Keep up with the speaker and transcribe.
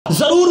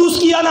ضرور اس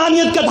کی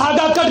انانیت کا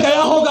دھاگا کٹ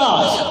گیا ہوگا،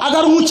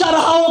 اگر اونچا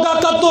رہا ہوگا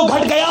کب تو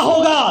گھٹ گیا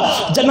ہوگا۔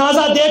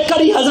 جنازہ دیکھ کر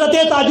ہی حضرت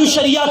تاج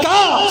الشریعہ کا،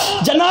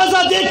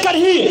 جنازہ دیکھ کر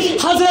ہی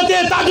حضرت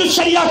تاج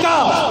الشریعہ کا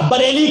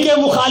بریلی کے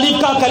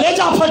مخالف کا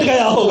کلیجہ پھٹ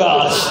گیا ہوگا،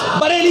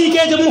 بریلی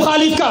کے جب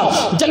مخالف کا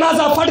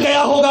جنازہ پھٹ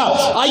گیا ہوگا۔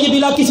 آئیے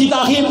بلا کسی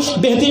تاخیر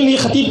بہترین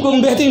خطیب کو،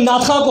 بہترین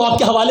ناطخہ کو آپ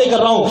کے حوالے کر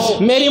رہا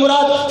ہوں۔ میری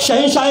مراد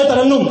شہنشاہ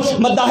ترنم،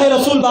 مداح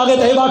رسول، باغ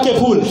طیبہ کے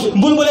پھول،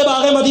 بلبل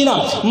باغ مدینہ،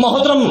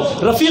 محترم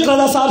رفیق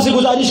رضا صاحب سے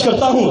گزارش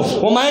کرتا ہوں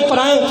وہ مائک پر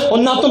آئیں اور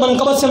نعت و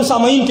منقبت سے ہم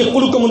سامعین کے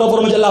قلوب کو منور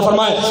مجلہ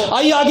فرمائیں۔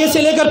 آئیے آگے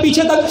سے لے کر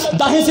پیچھے تک،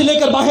 دائیں سے لے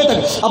کر بائیں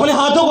تک اپنے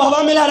ہاتھوں کو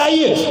ہوا میں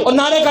لہرائیے اور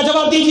نعرے کا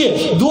جواب دیجیے۔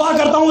 دعا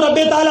کرتا ہوں رب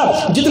تعالیٰ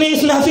جتنے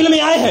اس محفل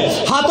میں آئے ہیں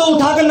ہاتھوں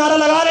اٹھا کر نعرہ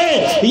لگا رہے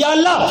ہیں، یا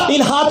اللہ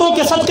ان ہاتھوں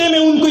کے صدقے میں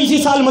ان کو اسی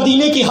سال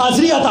مدینے کی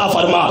حاضری عطا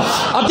فرما۔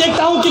 اب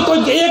دیکھتا ہوں کہ کوئی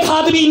ایک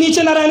ہاتھ بھی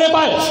نیچے نہ رہنے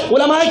پائے،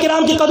 علماء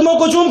کرام کے قدموں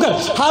کو چوم کر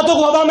ہاتھوں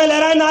کو ہوا میں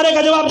لہرائے، نعرے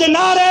کا جواب دے،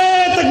 نعرے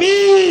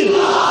تکبیر،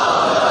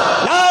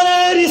 نعرے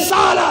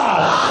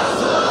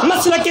رسالت،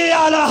 مسلک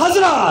اعلی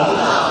حضرت،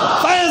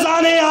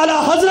 فیضان اعلی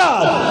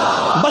حضرت،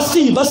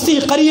 بستی بستی،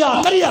 قریہ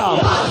قریہ،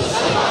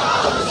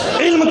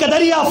 علم کا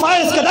دریا،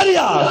 فائز کا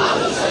دریا،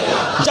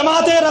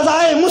 جماعت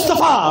رضائے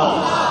مصطفیٰ،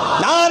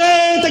 نعرے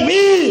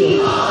تکبیر،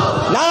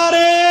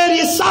 نعرے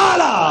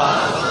رسالت۔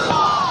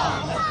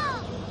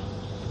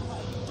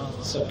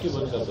 سب کی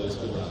بند کر دو اس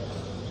کے بعد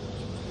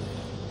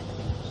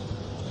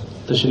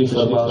تشریف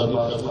فرما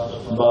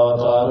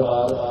باوقار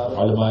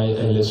علماء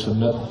اہل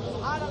سنت،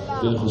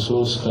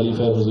 بالخصوص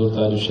خلیفہ حضور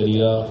تاج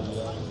الشریعہ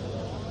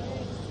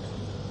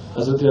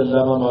حضرت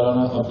علامہ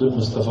مولانا عبد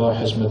المصطفیٰ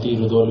حشمتی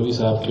ردولوی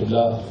صاحب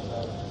قبلہ،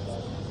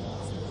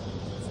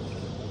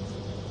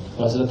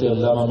 حضرت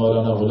علامہ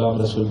مولانا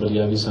غلام رسول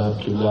بلیاوی صاحب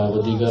قبلہ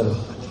و دیگر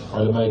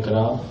علماء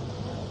کرام،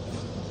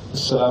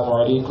 السلام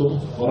علیکم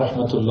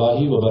ورحمۃ اللہ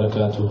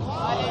وبرکاتہ۔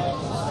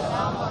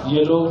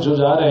 یہ لوگ جو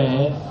جا رہے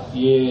ہیں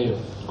یہ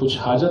کچھ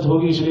حاجت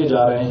ہوگی اس لیے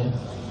جا رہے ہیں،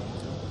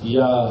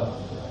 یا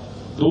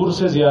دور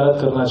سے زیارت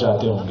کرنا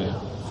چاہتے ہوں گے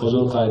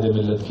حضور قائد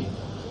ملت کی،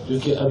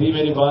 کیونکہ ابھی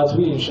میری بات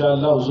ہوئی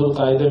انشاءاللہ حضور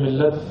قائد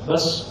ملت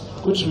بس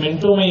کچھ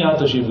منٹوں میں یہاں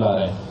تشریف لا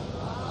رہے ہیں۔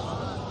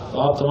 تو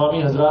آپ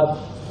تمامی حضرات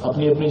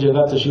اپنی اپنی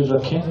جگہ تشریف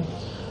رکھیں،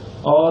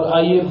 اور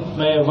آئیے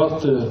میں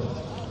وقت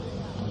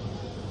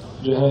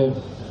جو ہے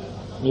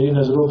میری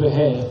نظروں پہ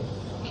ہے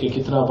کہ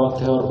کتنا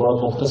وقت ہے اور بڑا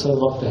مختصر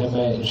وقت ہے،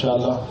 میں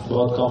انشاءاللہ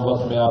بہت کم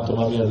وقت میں آپ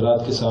تمامی حضرات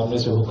کے سامنے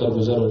سے ہو کر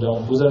گزر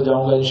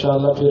جاؤں گا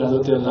انشاءاللہ۔ پھر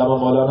حضرت علامہ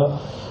مولانا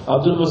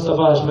عبد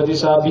المصطفیٰ حشمتی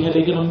صاحب بھی ہیں،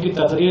 لیکن ان کی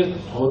تقریر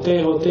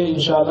ہوتے ہوتے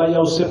انشاءاللہ یا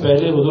اس سے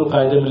پہلے حضور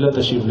قائد ملت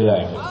تشریف لے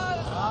آئیں گے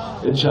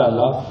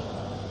انشاءاللہ۔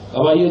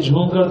 اب آئیے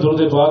جھوم کر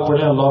درود پاک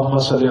پڑھیں، اللہم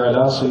صلی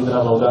علی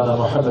سیدنا مولانا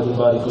محمد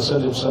بارک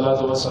وسلم، صلاۃ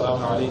و سلام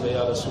علیک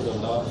یا رسول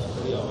اللہ۔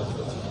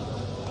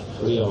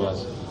 تھوڑی آواز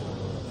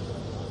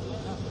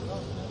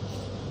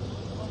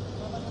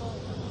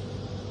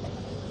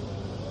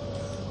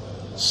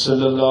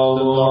صلی اللہ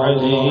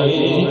علیہ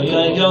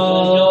یا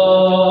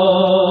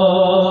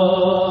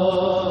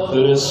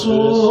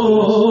رسول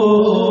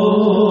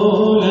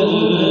اللہ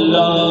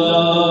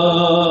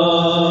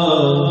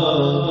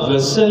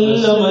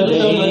وسلم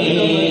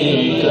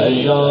علیک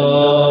یا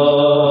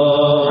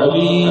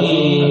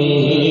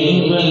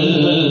حبیب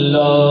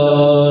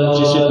اللہ۔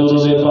 جسے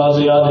درود پاک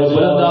یاد ہے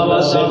بلند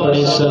آواز سے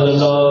پڑھی، صلی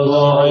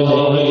اللہ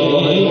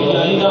علیہ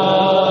یا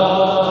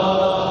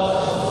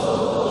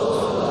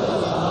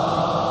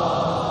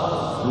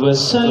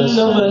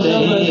وسلم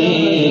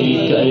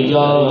علیک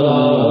یا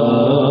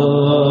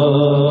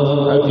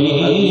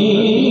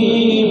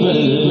حبیب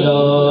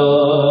اللہ۔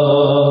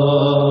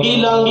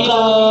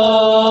 علاقہ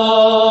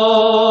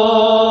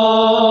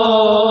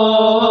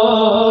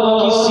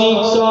کسی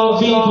کا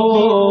بھی ہو،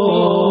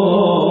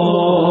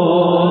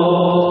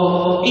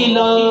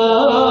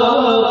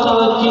 علاقہ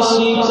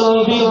کسی کا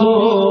بھی ہو،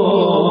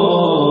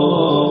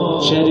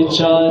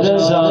 چرچا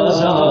رضا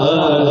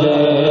ہے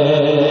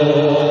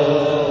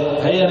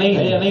یا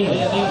نہیں؟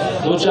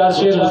 دو چار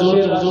شعر حضور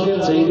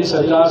سیدی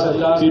سرکار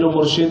پیر و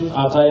مرشد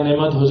آقا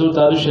نعمت حضور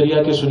تاج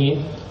الشریعہ کے سنیے،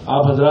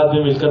 آپ حضرات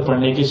میں مل کر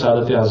پڑھنے کی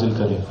سعادت حاصل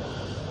کریں۔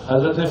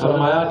 حضرت نے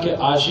فرمایا کہ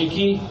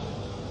عاشقی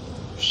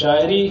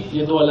شاعری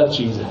یہ دو الگ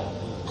چیز ہے۔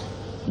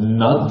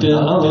 نعت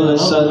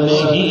آسان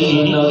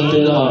نہیں، نعت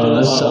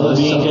آسان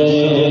بھی ہے،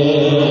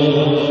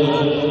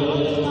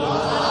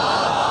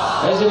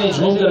 ایسے نہیں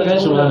جھوم کر کہیں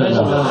سبحان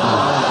اللہ۔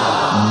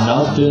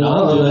 نعت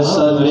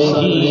آسان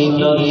نہیں،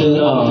 نعت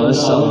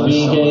آسان بھی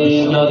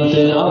ہے، نعت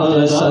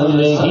آسان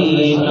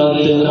نہیں، نعت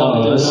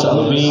آسان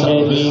بھی ہے،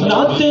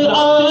 نعت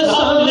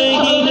آسان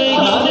نہیں،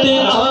 نعت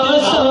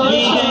آسان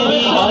بھی ہے،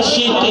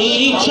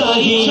 عاشقی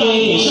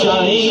چاہیے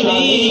شاعری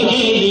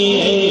کے لیے،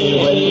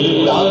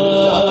 واللہ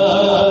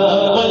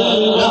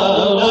واللہ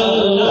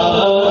واللہ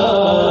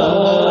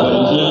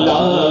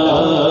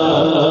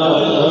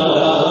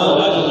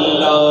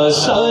واللہ،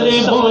 سارے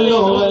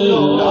بولو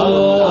واللہ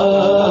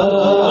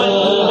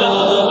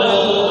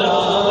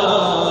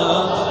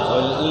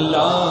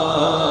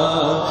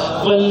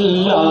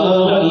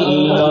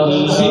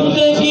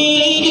زندگی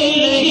کے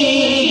لیے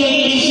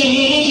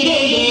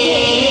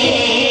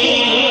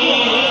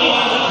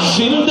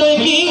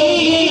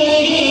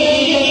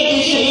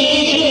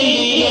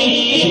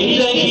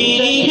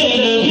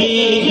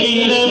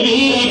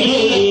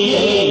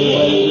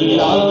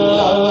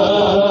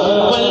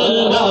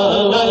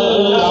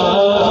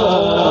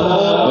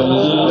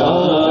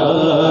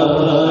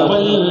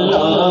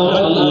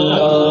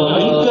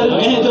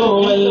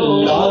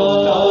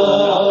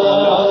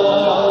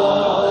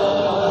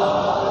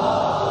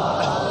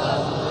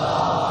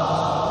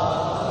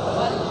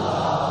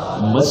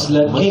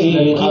مسلک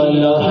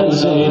اعلی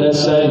حضرت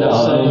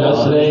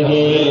سلامت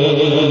رہے،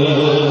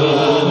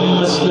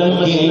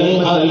 مسلک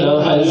اعلی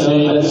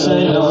حضرت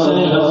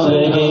سلامت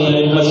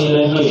رہے،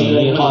 مسلک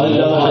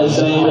اعلی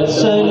حضرت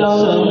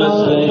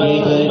سلامت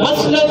رہے،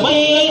 مسلک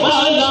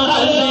اعلی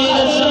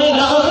حضرت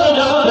سلامت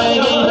رہے،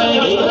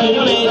 ایک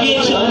میری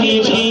جانی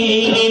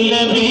بھی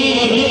نبی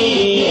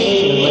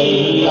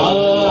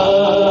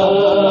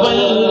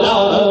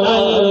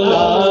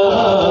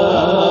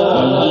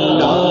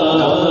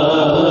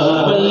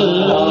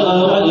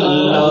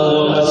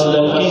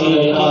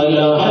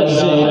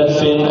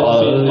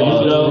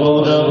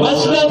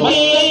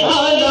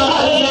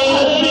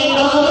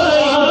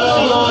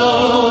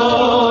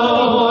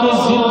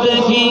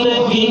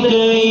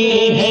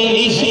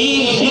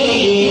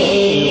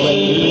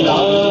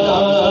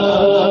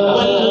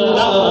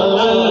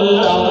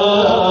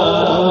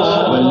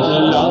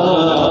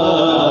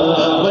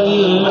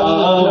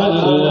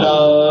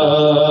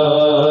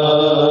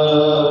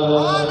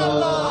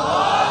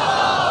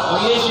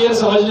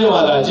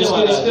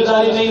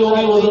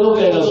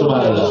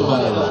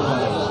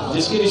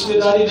جس کی رشتہ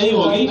داری نہیں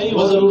ہوگی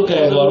وہ ضرور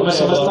کہے گا. اور میں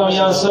سمجھتا ہوں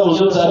یہاں سب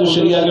حضور تاج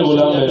الشریعہ کے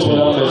غلام بیٹھے.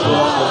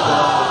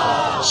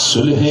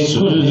 صلح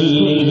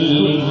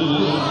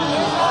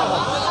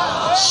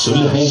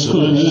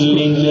کل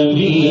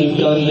نبی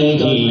کا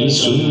لگی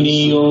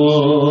سنیوں،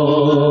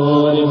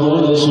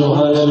 بولو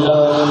سبحان اللہ.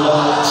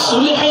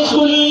 صلح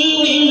کل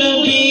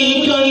نبی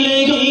کا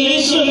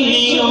لگی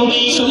سنیوں،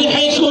 صلح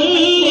کل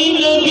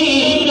نبی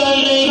کا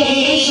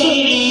لگی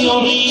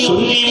سنیوں،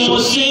 سنی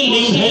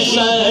مسلم ہے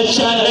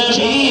سچا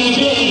نبی.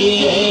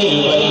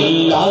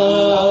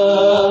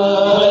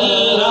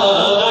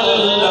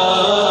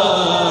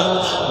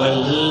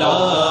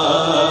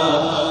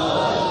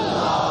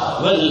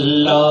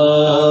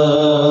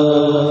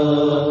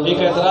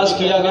 ایک اعتراض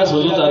کیا گیا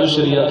حضور تاج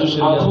الشریعہ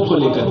آنکھوں کو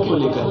لے کر،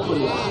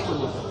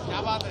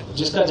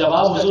 جس کا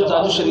جواب حضور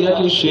تاج الشریعہ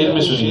کے شعر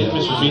میں سنیے.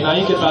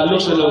 بینائی کے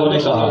تعلق سے لوگوں نے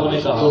کہا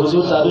تو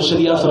حضور تاج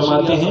الشریعہ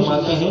فرماتے ہیں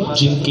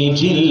جن کے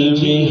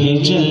جلوے ہیں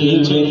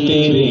جلوے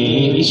تیرے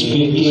عشق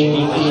کے.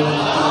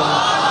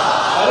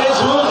 ارے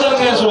جھوم کر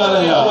کہ سبحان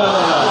اللہ.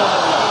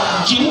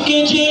 جن کے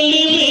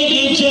جلوے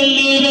ہیں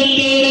جلوے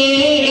تیرے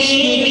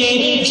عشق کے،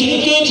 جن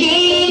کے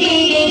جلوے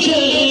ہیں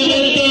جلوے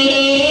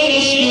تیرے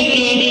عشق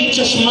کے،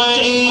 چشمہ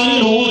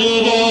نور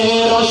ہے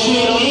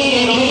روشنی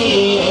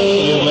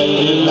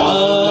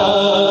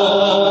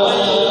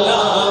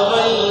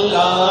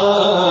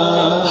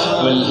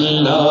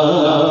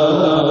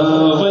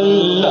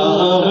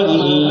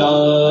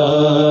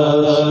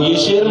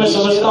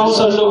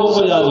سب لوگوں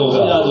کو یاد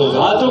ہوگا.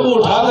 ہاتھوں کو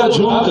اٹھا کر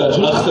جھوم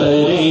کر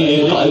اخترے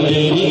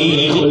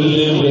قدری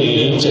خلد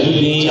میں چل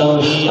دیا،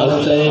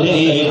 اخترے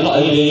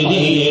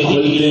قدری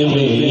خلد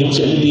میں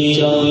چل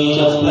دیا،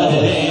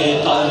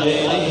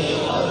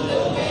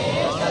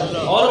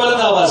 اور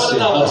بلند آواز سے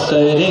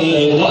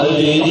اخترے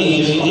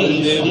قدری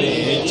خلد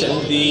میں چل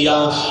دیا،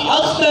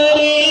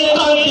 اخترے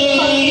قدری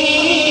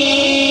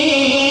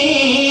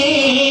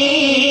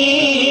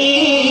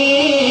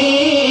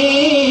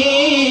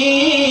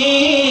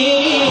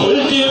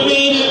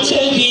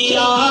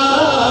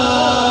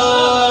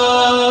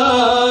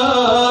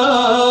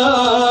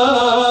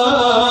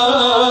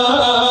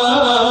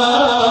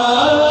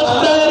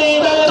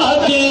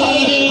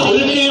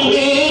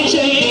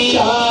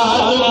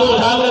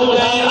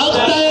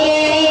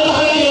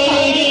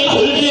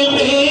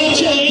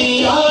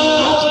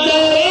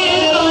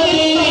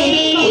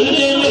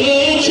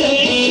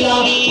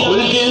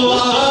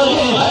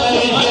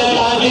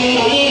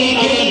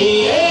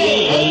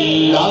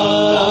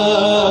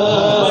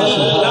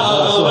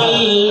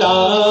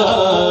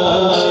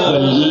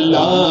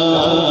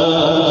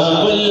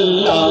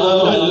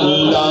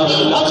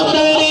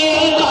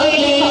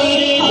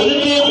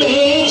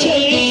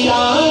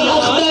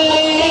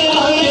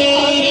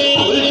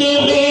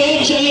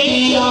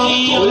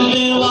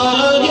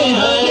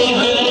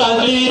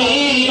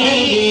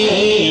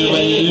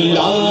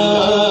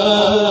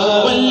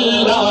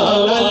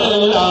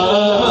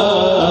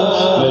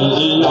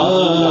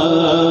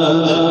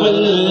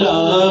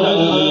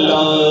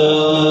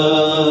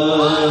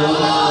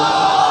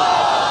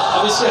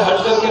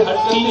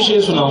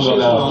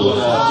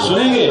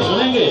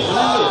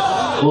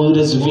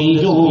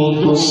رضویوں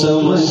کو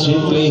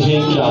سمجھتے ہیں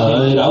کیا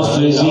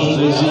رافضی.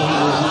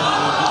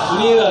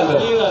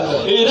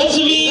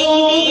 رضویوں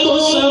کو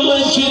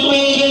سمجھتے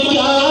ہیں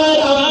کیا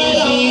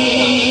رافضی،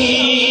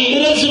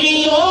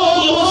 رضویوں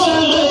کو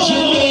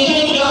سمجھتے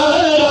ہیں کیا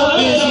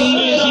رافضی.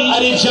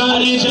 ارے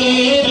جانتے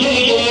تھے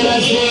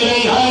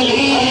رضوی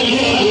علی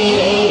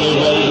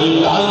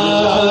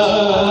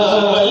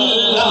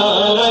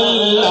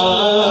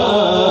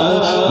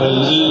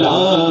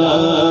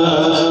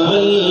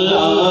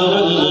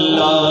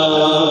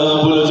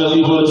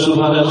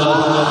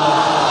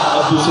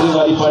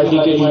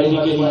کے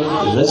لیے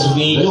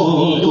رضویوں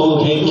کو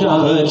ہے کیا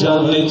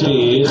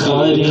جانتے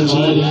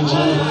خارجی،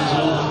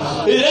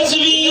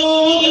 رضویوں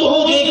کو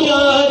ہے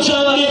کیا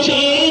جانتے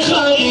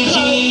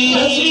خارجی،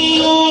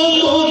 رضویوں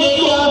کو ہے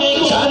کیا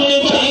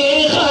جانتے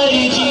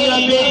خارجی،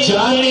 اب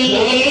جان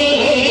لے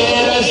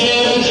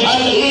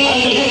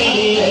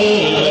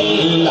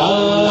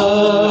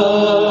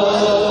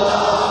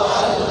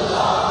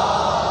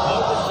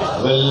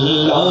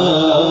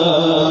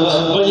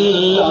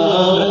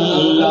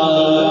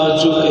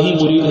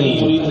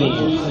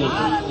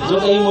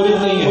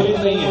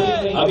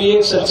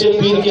ایک سچے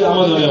پیر کی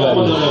آمد ہونے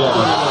والی ہے۔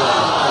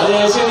 ارے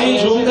ایسے نہیں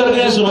جھوم کر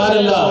گئے سبحان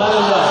اللہ،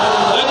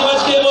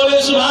 بچ کے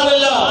بولے سبحان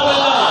اللہ۔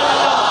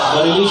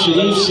 بریلی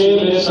شریف سے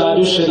میرے تاج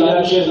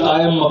الشریعہ کے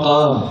قائم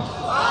مقام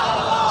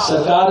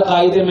سرکار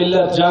قائد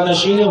ملت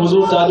جانشین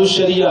حضور تاج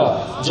الشریعہ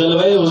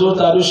جلوہ حضور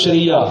تاج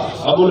الشریعہ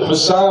ابو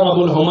الحسام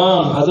ابو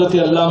الحمام حضرت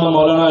علامہ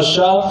مولانا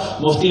شاہ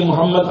مفتی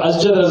محمد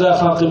اسجد رضا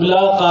خان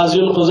قبلہ قاضی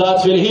القضات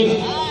فی الہند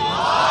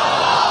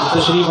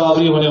تشریف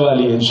آوری ہونے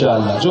والی ہے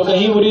انشاءاللہ۔ جو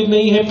کہیں مرید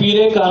نہیں ہے پیر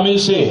کامل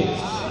سے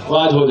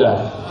واج ہو جائے۔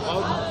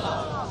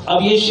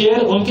 اب یہ شعر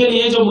ان کے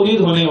لیے جو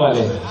مرید ہونے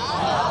والے ہیں۔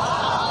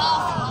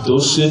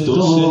 دوستو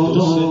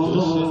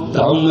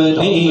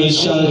دامن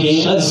شاہ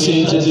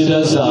اسجد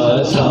رضا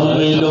تھام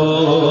لو،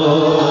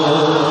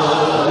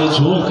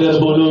 جھوم کر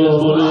بولو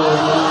بولو،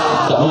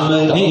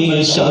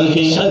 دامن شاہ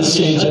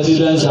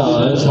اسجد رضا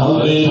تھام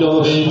لو،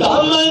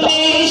 دامن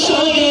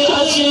شاہ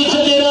اسجد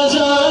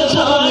رضا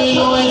تھام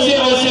لو۔ ایسے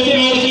ویسے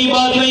پیر کی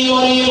بات نہیں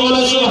ہو رہی ہے،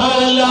 بولو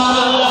سبحان اللہ۔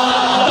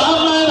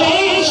 دامن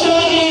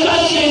شاہ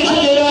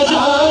اسجد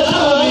رضا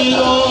تھام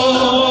لو،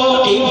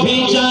 کہ بھی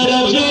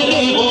جرب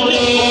نے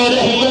بولے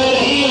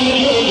رہبری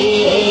کے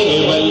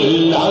لیے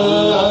واللہ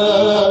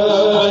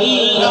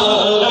واللہ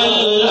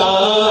واللہ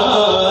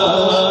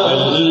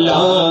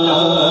واللہ۔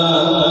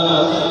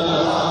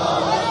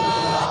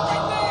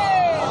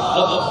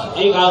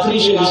 ایک آخری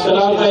شعر اس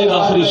کلام کا، ایک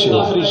آخری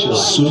شعر۔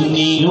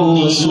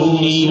 سنیوں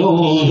سنیوں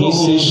ہی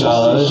سے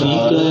شادی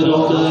کرو،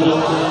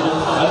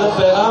 حضرت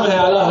پیغام ہے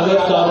اعلیٰ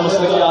حضرت کا اور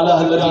مسلک اعلیٰ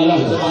حضرت یہی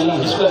ہے۔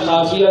 اس کا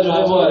قافیہ جو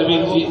ہے وہ عربی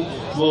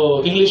وہ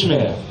انگلش میں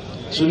ہے،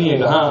 سنیے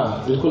گا، ہاں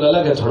بالکل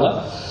الگ ہے تھوڑا،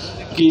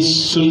 کہ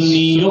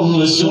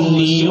سنیوں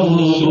سنیوں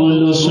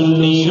بولو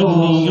سنیوں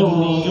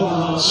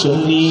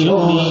سنیوں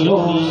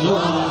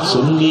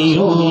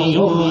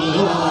سنیوں،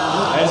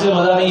 ایسے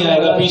مزہ نہیں آئے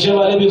گا، پیچھے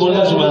والے بھی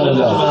بولنا سبحان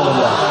اللہ۔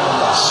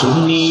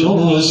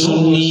 سنیوں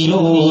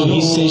سنیوں ہی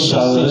سے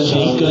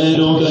شادی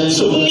کرو،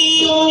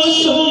 سنیوں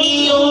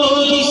سنیوں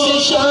ہی سے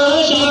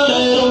شادی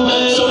کرو،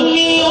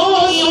 سنیوں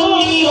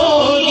سنیوں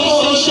ہی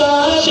سے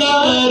شادی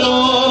کرو،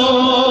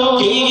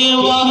 کہ یہ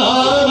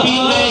وہاں بھی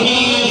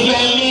نہیں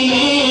فیملی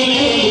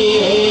کے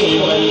لیے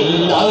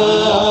واللہ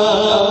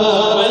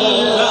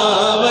واللہ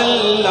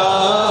واللہ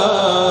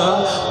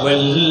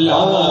واللہ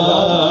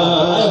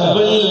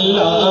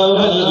واللہ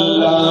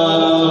واللہ۔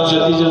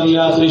 جلدی جلدی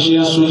آخری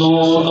شعر سنو،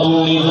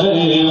 اپنے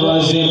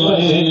دروازے پر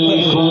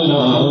لکھو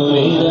نام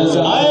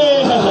رضا،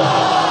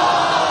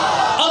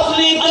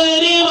 اپنے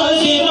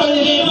دروازے پر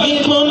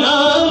لکھو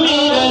نام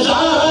رضا،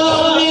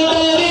 اپنے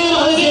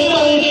دروازے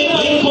پر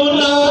لکھو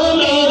نام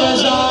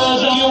رضا،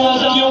 کیوں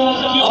کیوں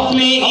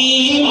اپنے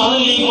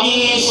ایمان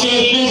کی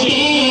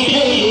صفتی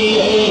کے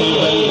لیے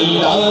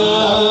واللہ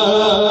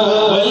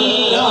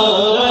واللہ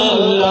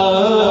واللہ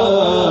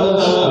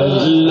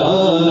واللہ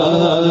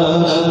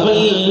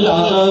واللہ۔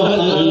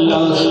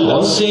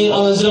 غوث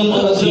اعظم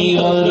کا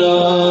دیوانہ،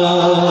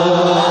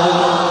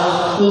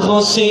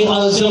 غوث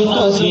اعظم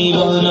کا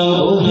دیوانہ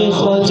وہ ہے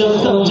خواجہ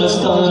کا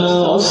مستانہ،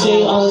 غوث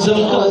اعظم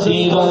کا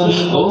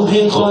دیوانہ وہ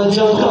ہے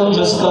خواجہ کا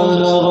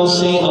مستانہ، غوث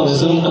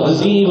اعظم کا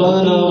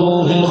دیوانہ وہ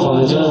ہے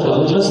خواجہ کا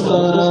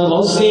مستانہ،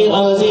 غوث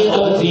اعظم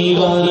کا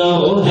دیوانہ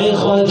وہ ہے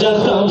خواجہ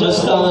کا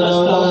مستانہ،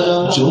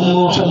 جو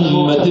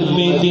محمد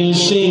میں دل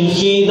سے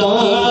فدا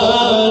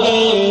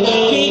ہے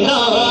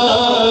فدا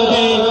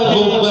ہے،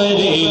 وہ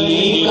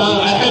بریلی کا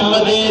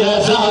احمد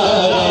رضا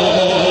ہے،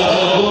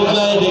 وہ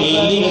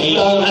بریلی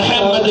کا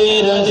احمد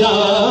رضا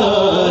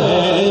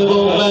ہے،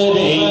 وہ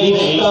بریلی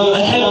کا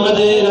احمد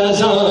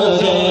رضا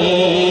ہے۔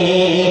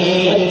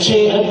 اچھے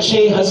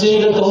اچھے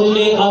حضرتوں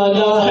نے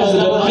اعلیٰ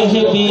حضرت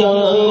کہہ دیا،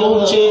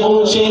 اونچے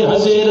اونچے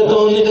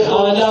حضرتوں نے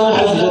اعلیٰ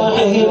حضرت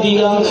کہہ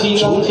دیا،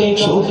 چھوٹے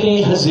چھوٹے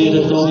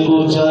حضرتوں کو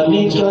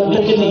جانے کا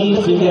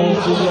تکلیف ہے،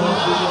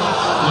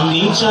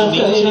 نیچا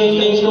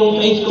کرنے کو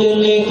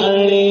اتنے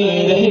اڑے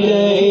رہ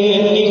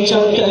گئے، نیچا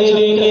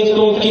کرنے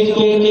کو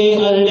کتنے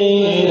اڑے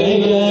رہ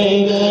گئے،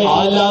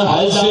 اعلیٰ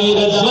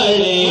حضرت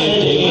بڑے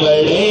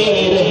بڑے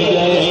رہ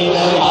گئے،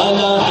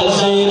 اعلیٰ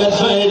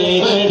حضرت بڑے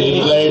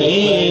بڑے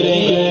رہ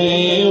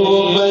گئے، وہ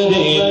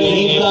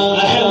بریلی کا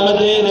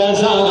احمد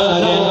رضا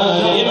ہے۔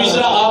 یہ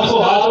مصرع آپ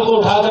کو ہاتھوں کو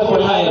اٹھا کر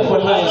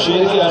پڑھنا ہے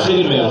شعر کے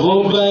آخر میں،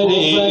 وہ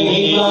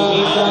بریلی کا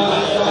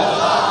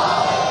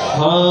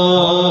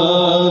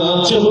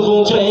ہاں جب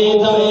وہ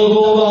پیدا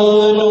ہوا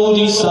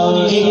نوری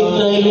سائے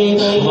تلے،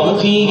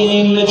 وادی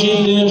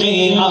نجد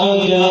میں آ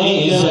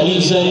گئے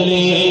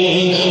زلزلے،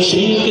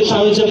 شرک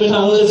تھا جب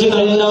ناز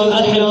کرنا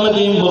احمد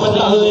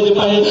مختار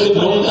پر،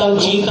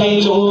 جیتے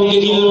لوگ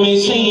علم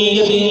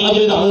سید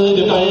ابرار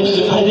پر،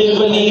 ہر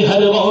ولی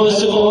ہر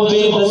غوث کو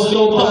بے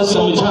دستوں پا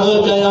سمجھا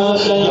گیا.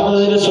 یا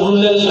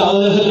رسول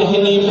اللہ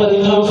کہنے پر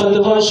تھا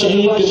فتویٰ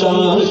شیخ کا،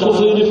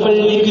 کفر پر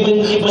ایک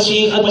دن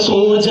مشیعت کو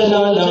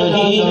جلالا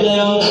ہی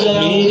گیا.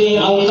 میرے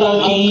آقا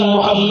کی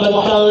محبت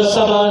کا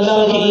سوالا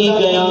ہی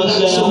گیا.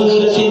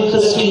 صورت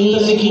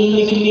تسکین کی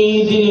نکلی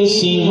دل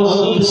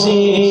سیماب سے،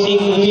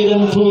 ایک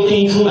کرن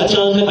پھوٹی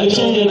اچانک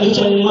چہر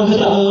چل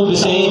محتاب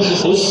سے.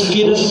 اس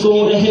کرن کو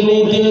اہل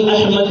دل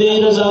احمد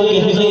رضا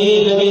کہنے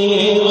لگے،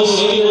 اس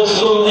کرن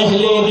کو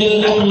اہل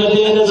دل احمد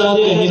رضا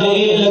کہنے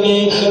لگے.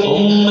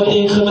 امت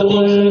ختم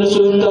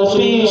الرسول کا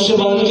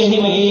پیشوا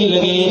کہنے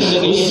لگے.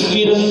 اس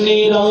کرن نے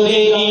راہ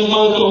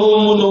ایمان کو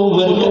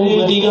منور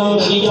کر دیا.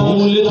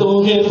 پھول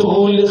تو ہے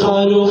پھول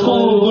خاروں کو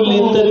گل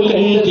تر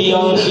کر دیا.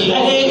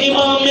 اے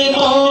امام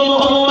قوم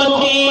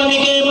محمد کی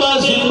نگہباں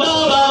زندہ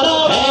باد،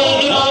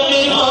 اے امام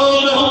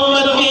قوم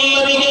محمد کی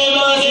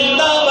نگہباں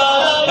زندہ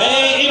باد، اے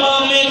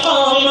امام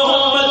قوم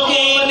محمد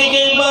کی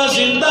نگہباں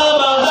زندہ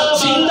باد.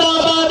 زندہ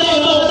باد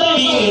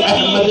مفتی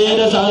احمد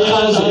رضا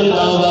کا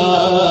زندہ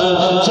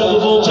باد.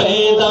 جب وہ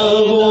پیدا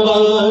ہوا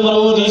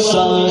نور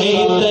سائے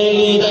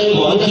تلے،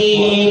 واقعی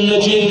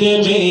نجد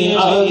میں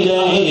آ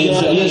گئے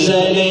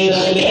زلزلے.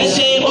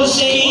 کیسے اس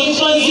کی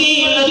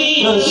فضیلت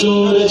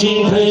سورج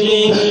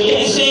ڈھلے،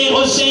 کیسے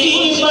اس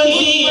کی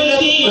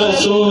فضیلت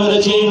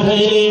سورج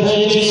ڈھلے.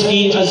 جس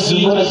کی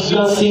عظمت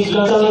کا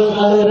سکہ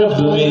عرب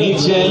میں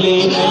چلے،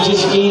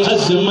 جس کی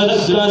عظمت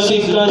کا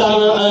سکہ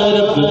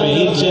عرب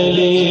میں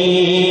چلے.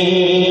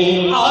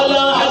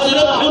 اعلیٰ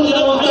حضرت ان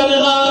کو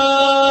تنہا،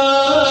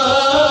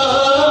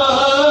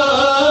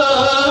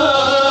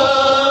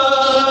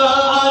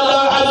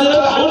 اعلیٰ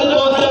حضرت ان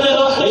کو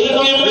تنہا ایک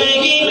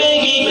میگی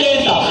میگی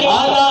کہتا.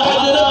 اعلیٰ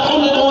حضرت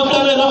ان کو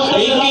تنہا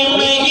ایک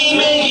میگی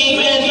میگی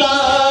کہتا.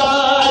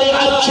 ارے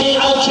اچھے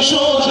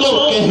اچھوں کو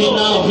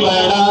کہنا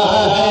پڑا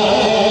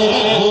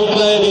ہے، وہ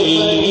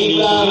بریلی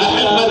کا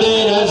احمد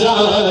رضا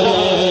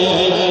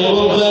ہے،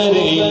 وہ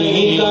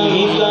بریلی کا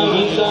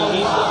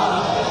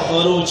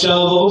اور اونچا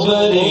وہ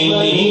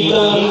بریلی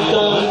کا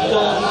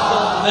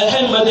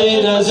احمد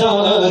رضا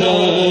ہے.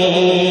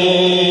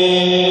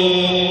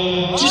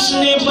 جس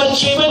نے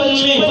بچپن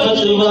میں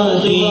فتویٰ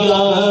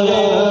دیا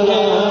ہے،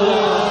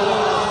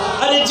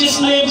 ارے جس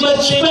نے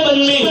بچپن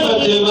میں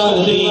فتویٰ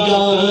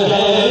دیا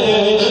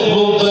ہے،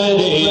 وہ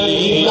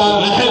بریلی کا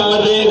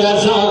احمد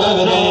رضا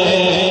ہے،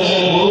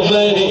 وہ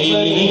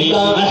بریلی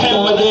کا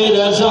احمد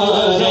رضا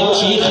ہے.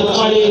 چیخ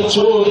پڑے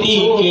چوٹی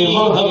کے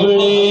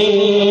محبڑے،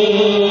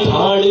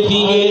 پھاڑ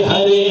دیے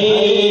ہر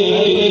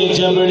ایک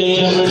جبڑے.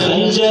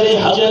 خنجر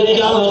حق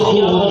کیا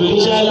خوب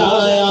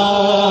چلایا،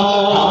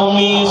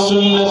 حامی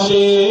سنت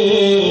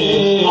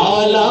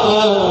اعلیٰ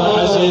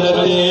حضرت.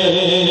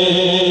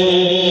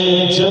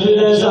 جب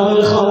رضا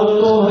خان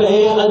کو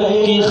بیعت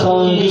کی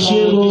خواہش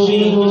ہوئی،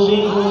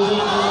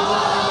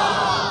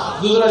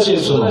 دوسرا شعر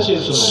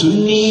سنو.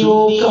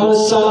 سنیوں کا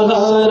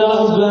سہارا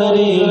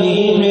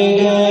بریلی میں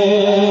گئے،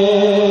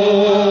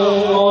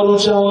 اور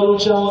اونچا اور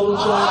اونچا اور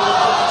اونچا.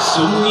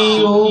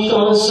 سنیوں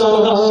کا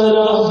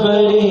سہارا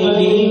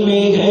بریلی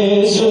میں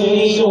ہے،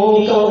 سنیوں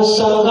کا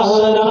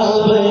سہارا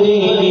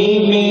بریلی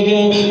میں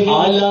ہے.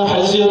 اعلیٰ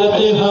حضرت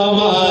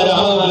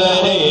ہمارا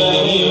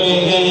بریلی میں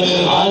ہے،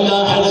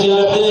 اعلیٰ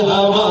حضرت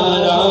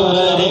ہمارا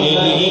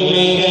بریلی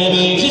میں ہے.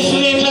 جس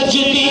نے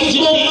نجدی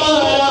کو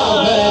مارا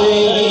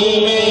بریلی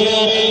میں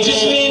ہے،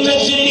 جس نے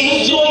نجدی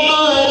کو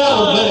مارا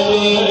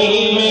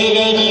بریلی میں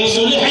ہے.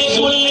 صلح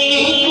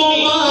کلی کو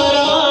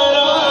مارا،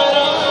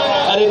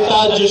 ارے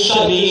تاج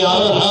شریعہ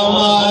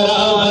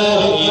ہمارا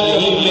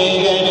بریلی میں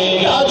ہے.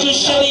 تاج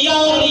شریعہ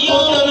کو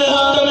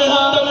تنہا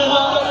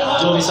تنہا،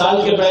 جو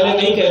مثال کے پہلے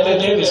نہیں کہتے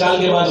تھے، مثال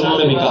کے بعد انہوں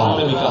نے بھی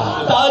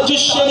کہا. تاج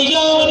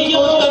شریعہ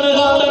کو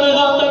تنہا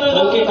تنہا،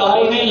 بلکہ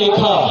قاری نے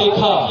لکھا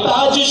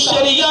تاج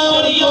شریعہ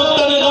کو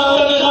تنہا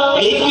تنہا.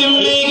 ایک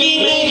میگی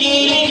میگی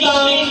لکھا،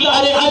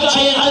 ارے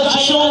اچھے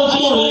اچھوں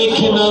کو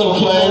لکھنا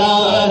پڑا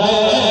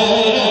ہے.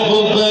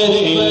 وہ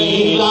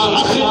بریلی کا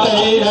اختر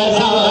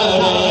رضا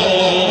ہے،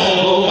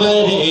 وہ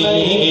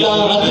بریلی کا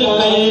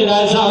اختر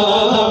رضا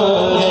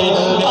ہے.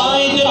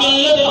 قائد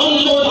ملت ان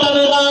کو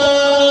تنہا،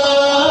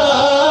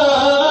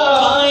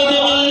 قائد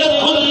ملت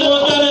ان کو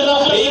تنہا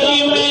ایک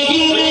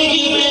میگی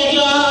میگی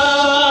کہتا.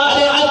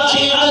 ارے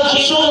اچھے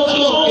اچھوں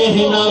کو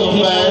کہنا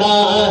پڑا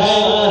ہے،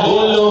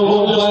 بولو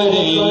وہ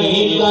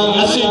بریلی کا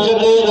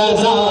اسجد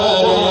رضا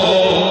ہے.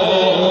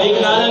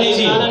 ایک نعرہ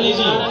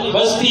لیجیے،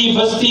 بستی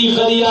بستی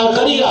قریہ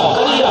قریہ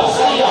قریہ.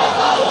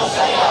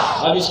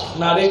 اب اس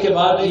نعرے کے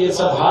بعد یہ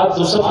سب ہاتھ،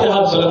 تو سب کے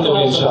ہاتھ بلند ہو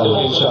گئے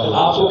انشاءاللہ.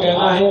 آپ کو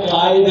کہنا ہے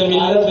قائد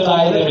ملت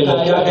قائد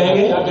ملت. کیا کہیں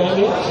گے؟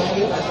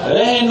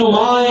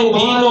 رہنمائے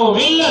دین و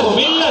ملت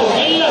ملت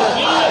ملت،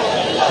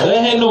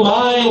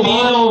 رہنمائے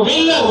دین و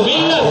ملت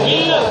ملت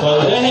ملت،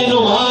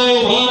 رہنمائے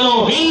دین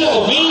و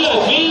ملت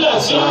ملت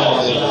ملت.